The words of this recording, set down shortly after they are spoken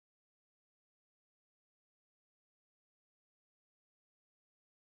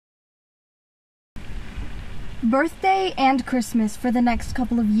Birthday and Christmas for the next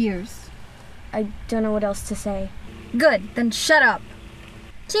couple of years. I don't know what else to say. Good, then shut up.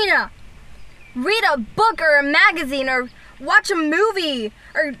 Tina, read a book or a magazine or watch a movie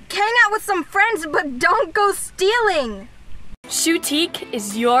or hang out with some friends, but don't go stealing. Shoutique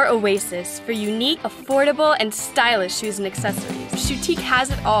is your oasis for unique, affordable, and stylish shoes and accessories. Shoutique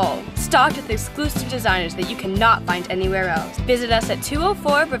has it all, stocked with exclusive designers that you cannot find anywhere else. Visit us at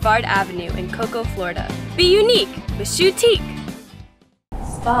 204 Brevard Avenue in Cocoa, Florida. Be unique with Shoutique.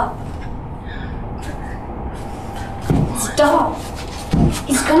 Stop. Stop.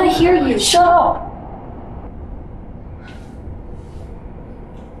 He's gonna hear you. Shut up.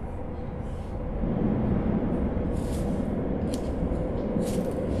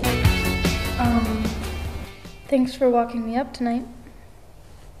 Thanks for walking me up tonight.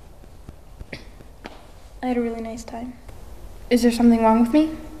 I had a really nice time. Is there something wrong with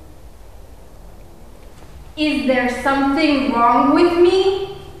me? Is there something wrong with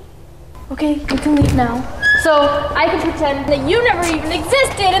me? Okay, you can leave now. So I can pretend that you never even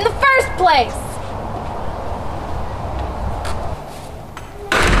existed in the first place.